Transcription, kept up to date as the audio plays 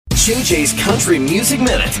JJ's Country Music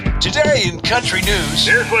Minute. Today in country news.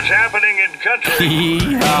 Here's what's happening in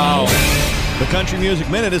country. The Country Music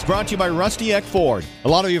Minute is brought to you by Rusty Eck Ford. A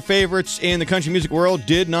lot of your favorites in the country music world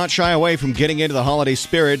did not shy away from getting into the holiday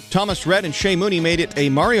spirit. Thomas Rhett and Shay Mooney made it a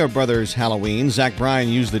Mario Brothers Halloween. Bryan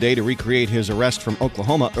used the day to recreate his arrest from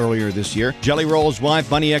Oklahoma earlier this year. Jelly Roll's wife,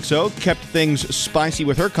 Bunny XO, kept things spicy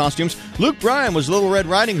with her costumes. Luke Bryan was Little Red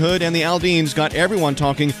Riding Hood, and the Aldeans got everyone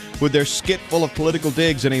talking with their skit full of political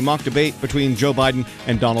digs in a mock debate between Joe Biden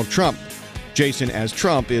and Donald Trump. Jason as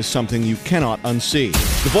Trump is something you cannot unsee.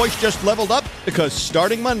 The Voice just leveled up because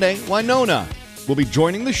starting Monday, Wynonna will be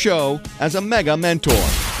joining the show as a mega mentor.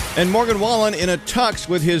 And Morgan Wallen, in a tux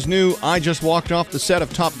with his new I just walked off the set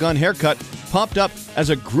of Top Gun haircut, popped up as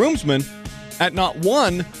a groomsman at not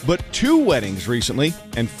one, but 2 weddings recently,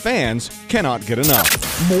 and fans cannot get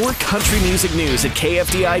enough. More country music news at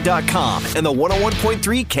KFDI.com and the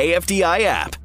 101.3 KFDI app.